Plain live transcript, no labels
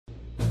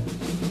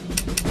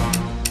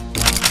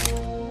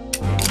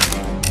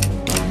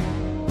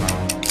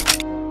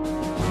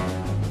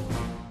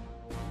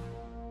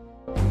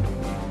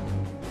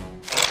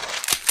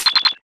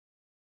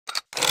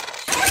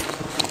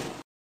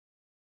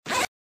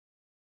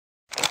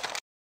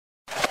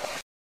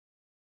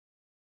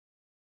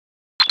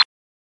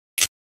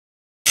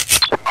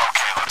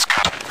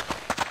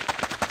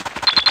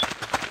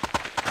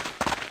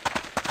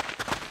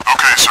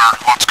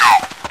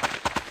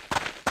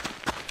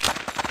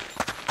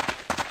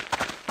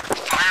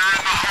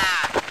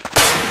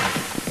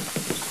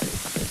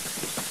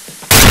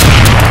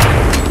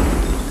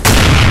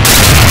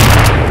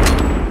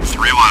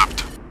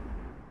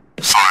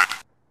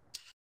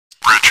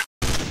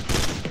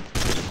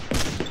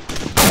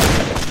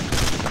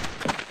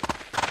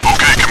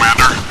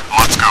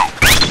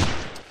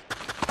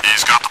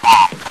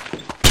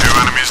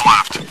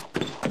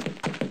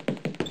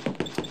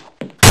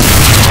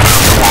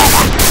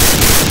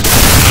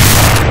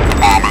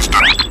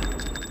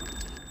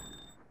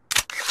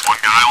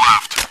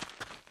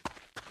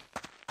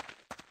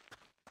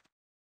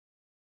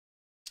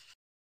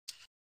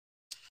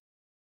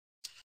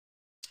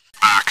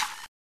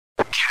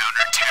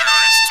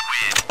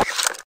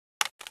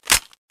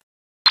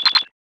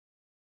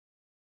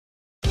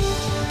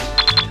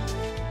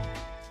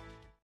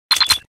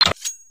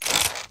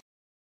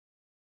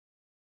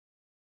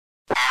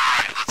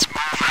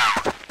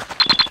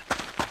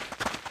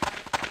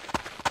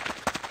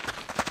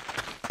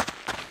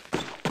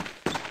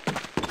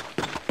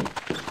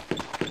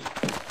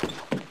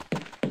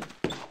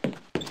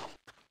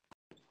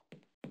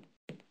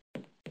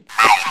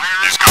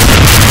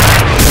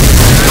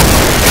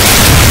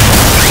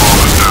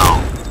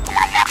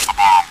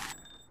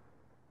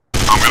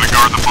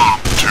guard the bomb.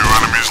 Two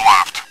enemies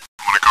left.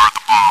 I'm gonna guard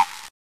the bomb.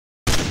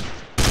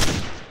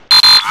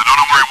 I don't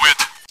know where he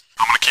went.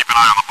 I'm gonna keep an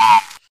eye on the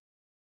bomb.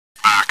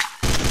 Back.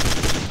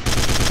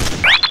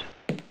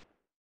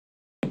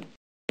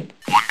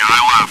 One guy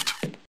left.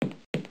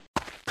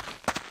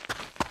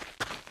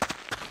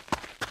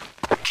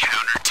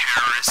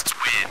 Counter-terrorists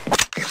win.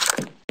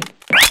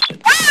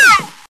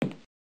 Woo!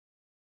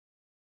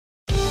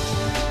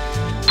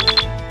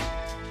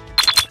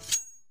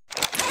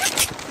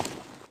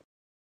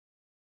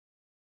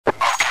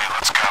 Okay,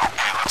 let's go.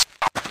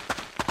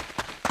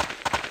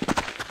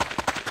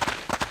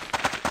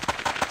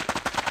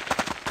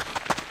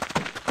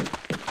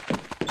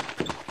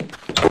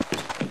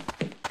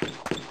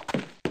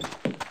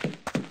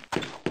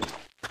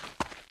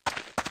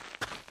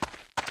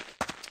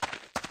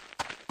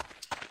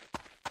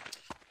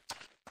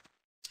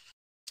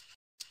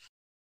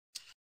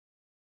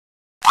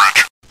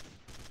 Bridge.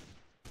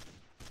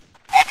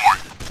 Oh boy.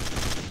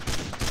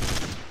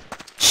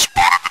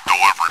 Spotted the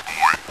delivery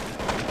boy.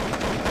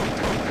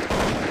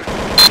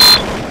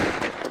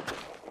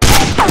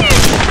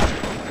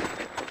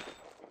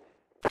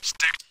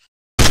 Stick.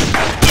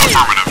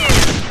 Affirmative.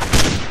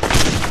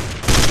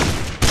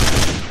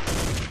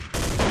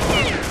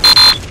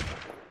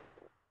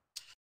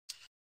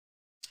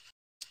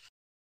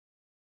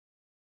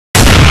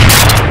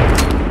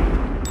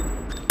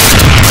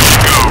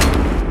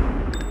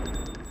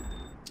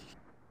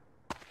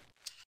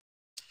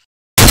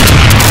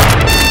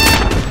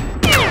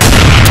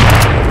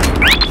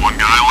 One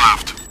guy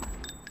left.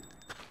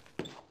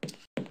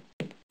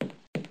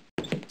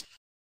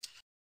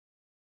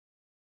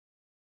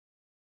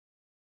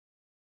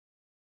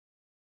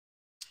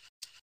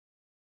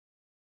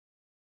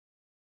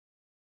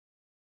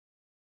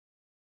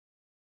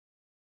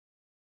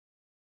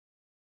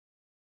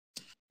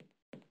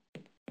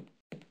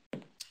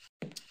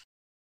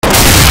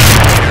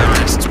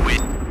 Terrorists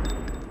win.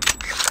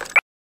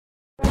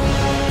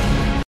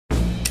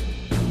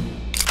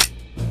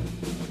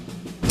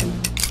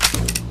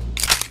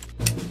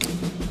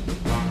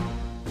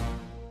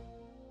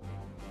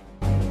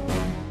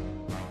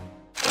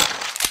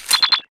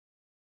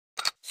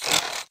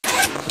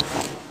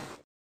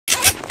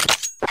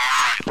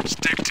 Alright,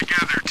 stick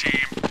together,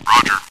 team.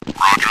 Roger.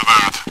 Roger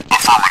that.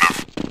 Affirmative.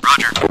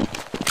 Roger.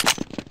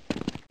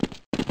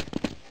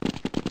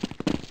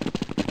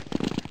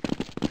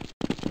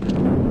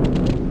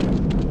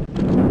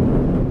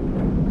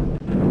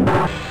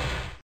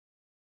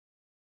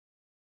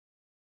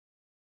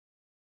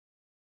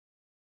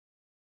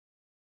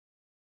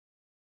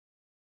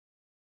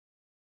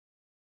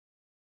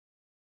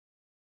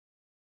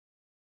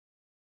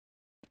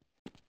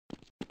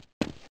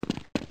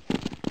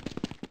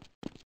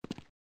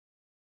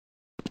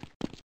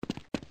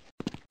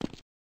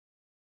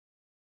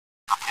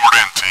 Report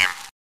in, team.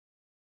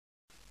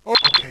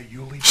 Okay,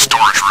 you leave.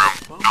 Storage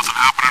room. Nothing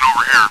happening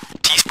over here.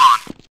 T-spawn.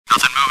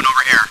 Nothing moving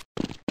over here.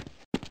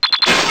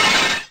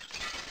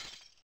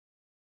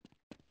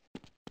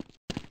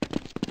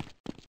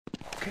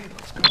 Okay,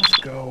 let's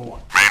go.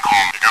 Main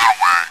home, you got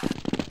away.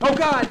 Oh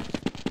God!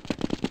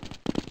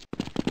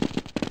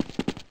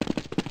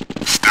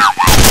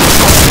 Stairwell.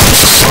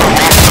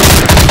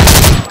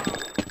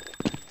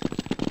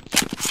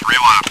 Three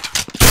left.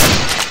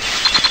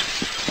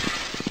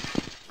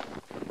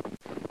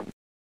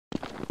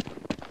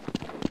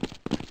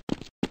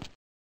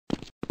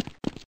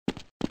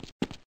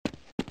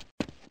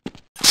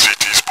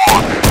 CT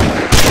spawn.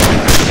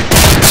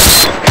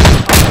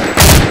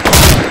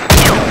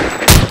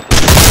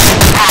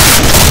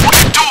 What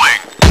are you doing?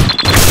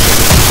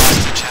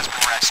 Hostage has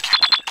been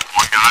rescued.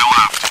 One guy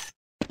left.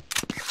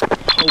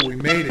 Oh, we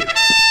made it.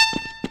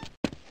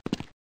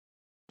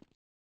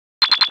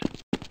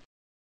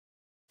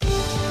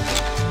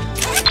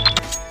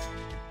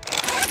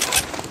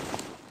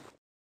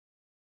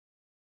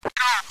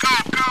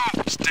 Go!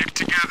 Stick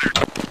together.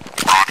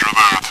 Roger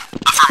that.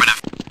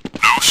 Affirmative.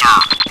 No, sir.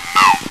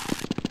 No.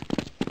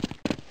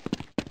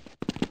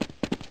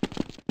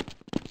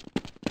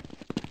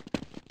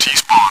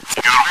 T-spawn.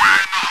 You got away.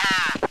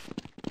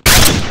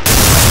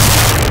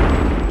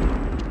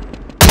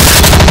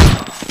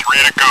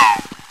 Three to go.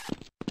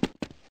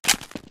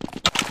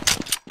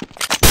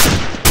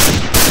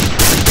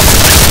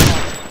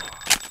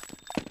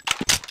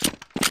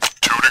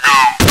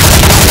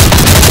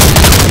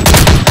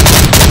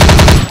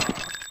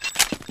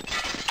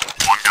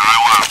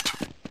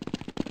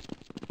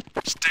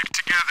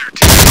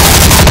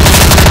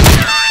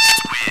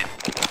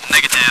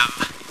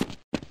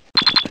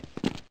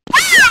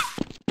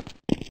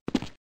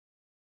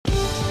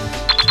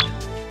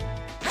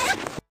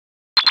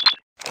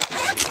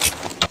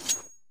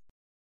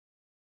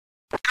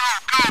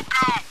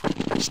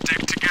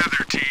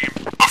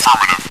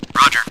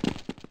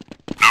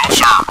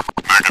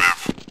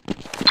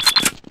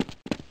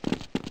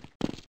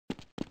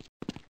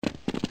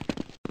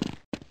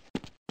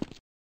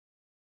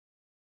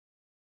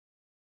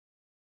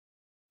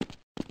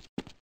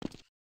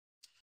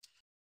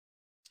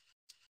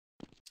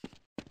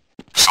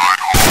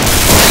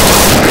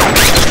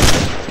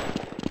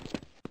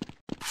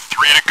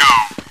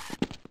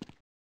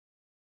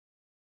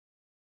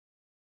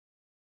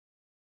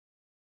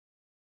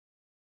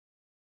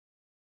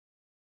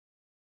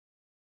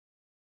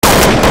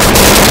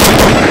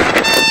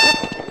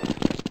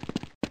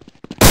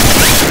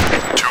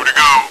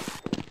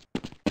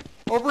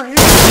 Over here!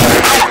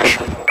 Ouch!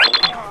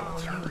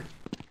 Let's hurry.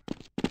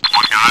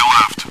 One guy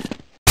left.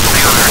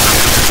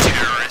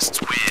 Terrorists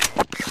win.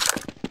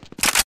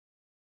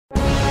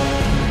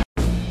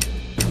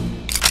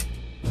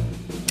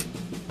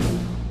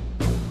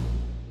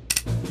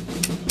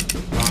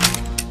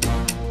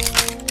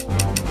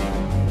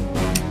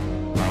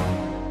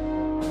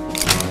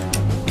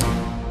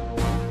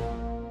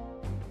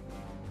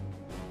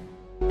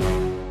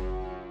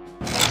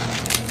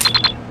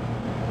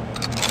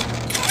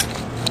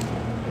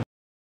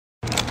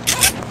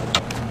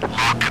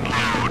 Lock and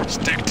load.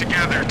 Stick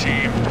together,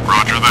 team.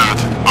 Roger that.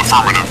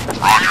 Affirmative.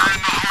 Roger.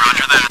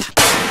 Roger that.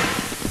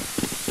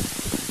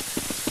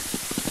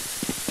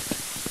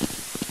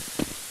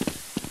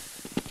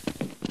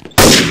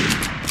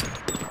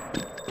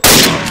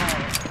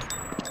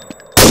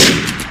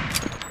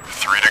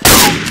 Three to go.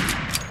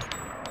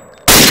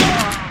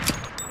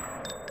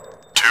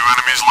 Two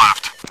enemies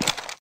left.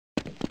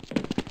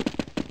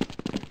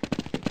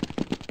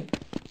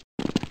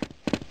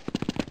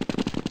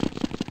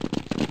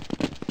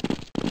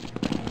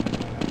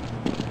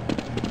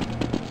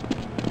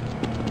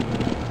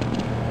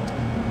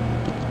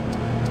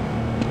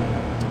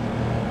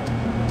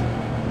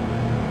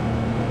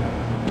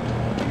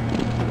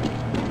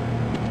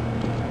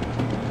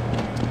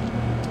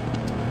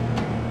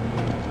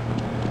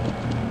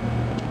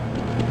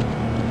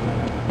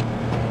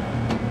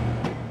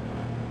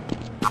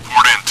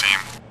 Report in, team.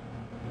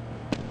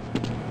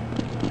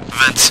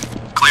 Vents,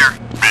 clear.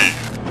 Me.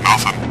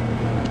 Nothing.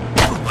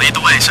 Lead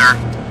the way, sir.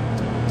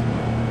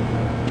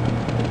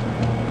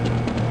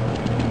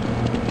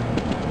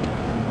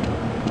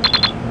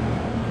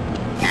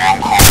 Long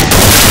haul.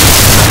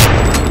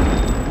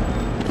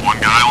 One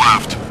guy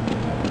left.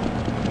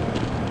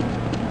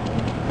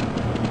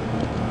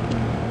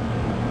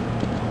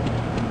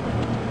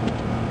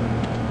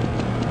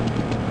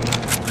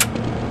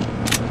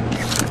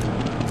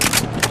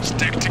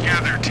 Stick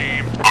together,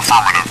 team.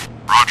 Affirmative.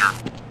 Roger.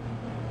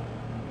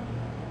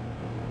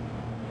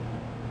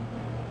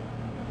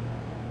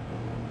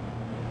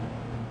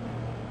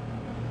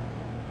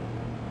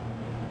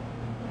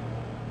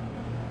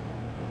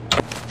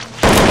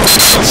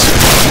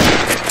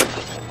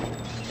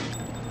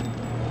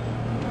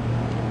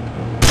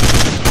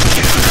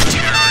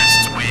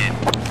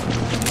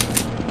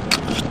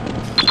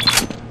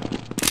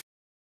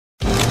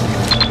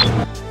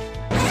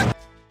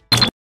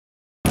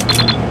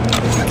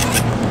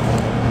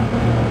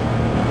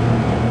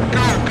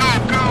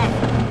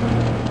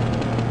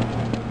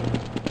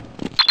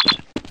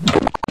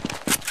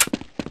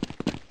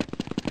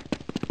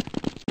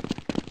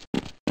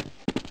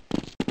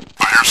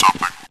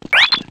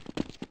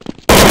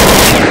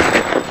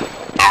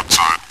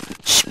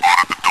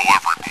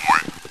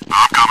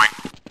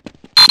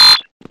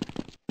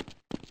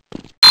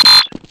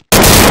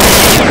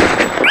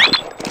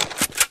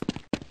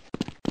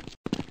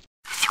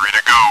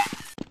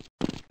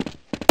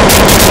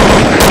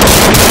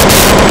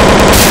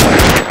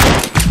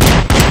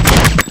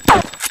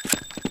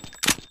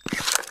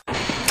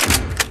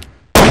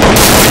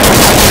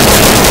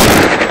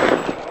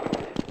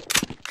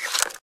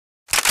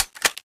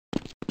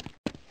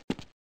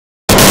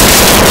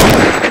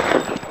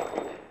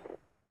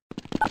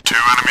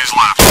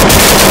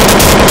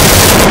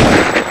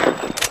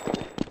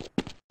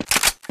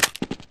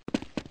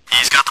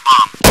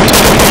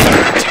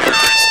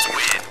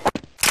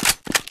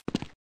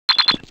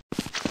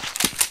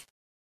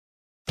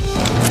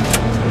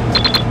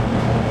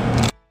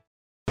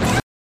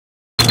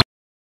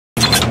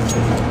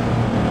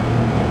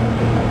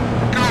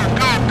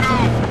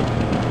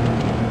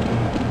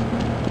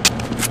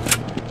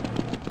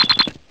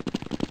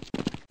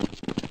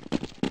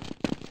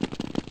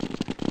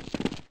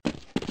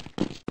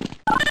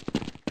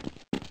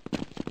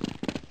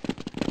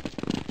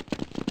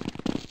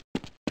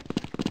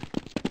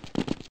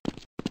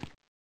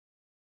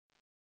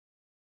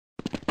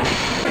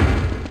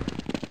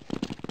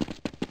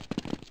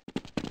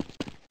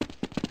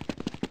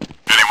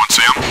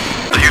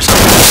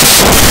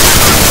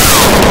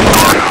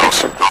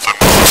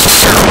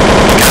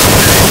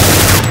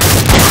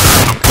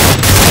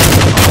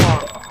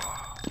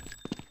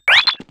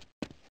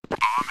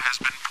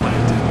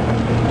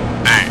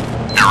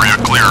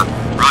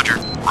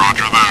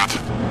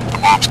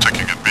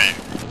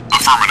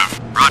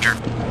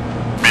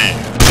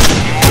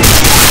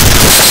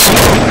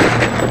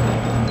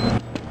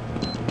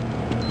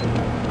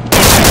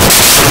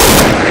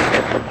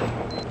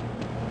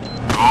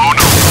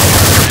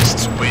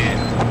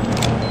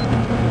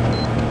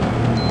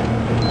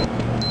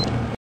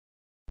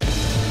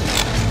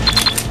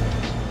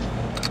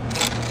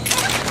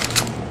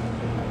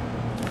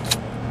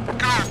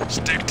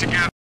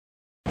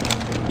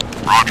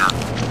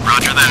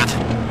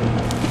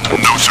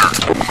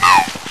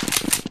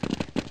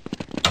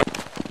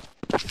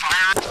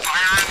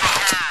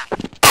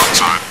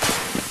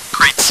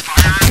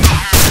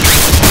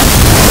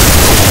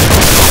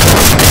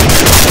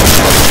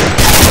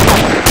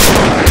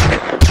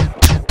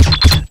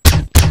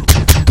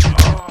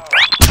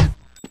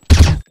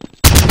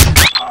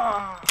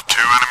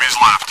 enemies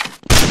left.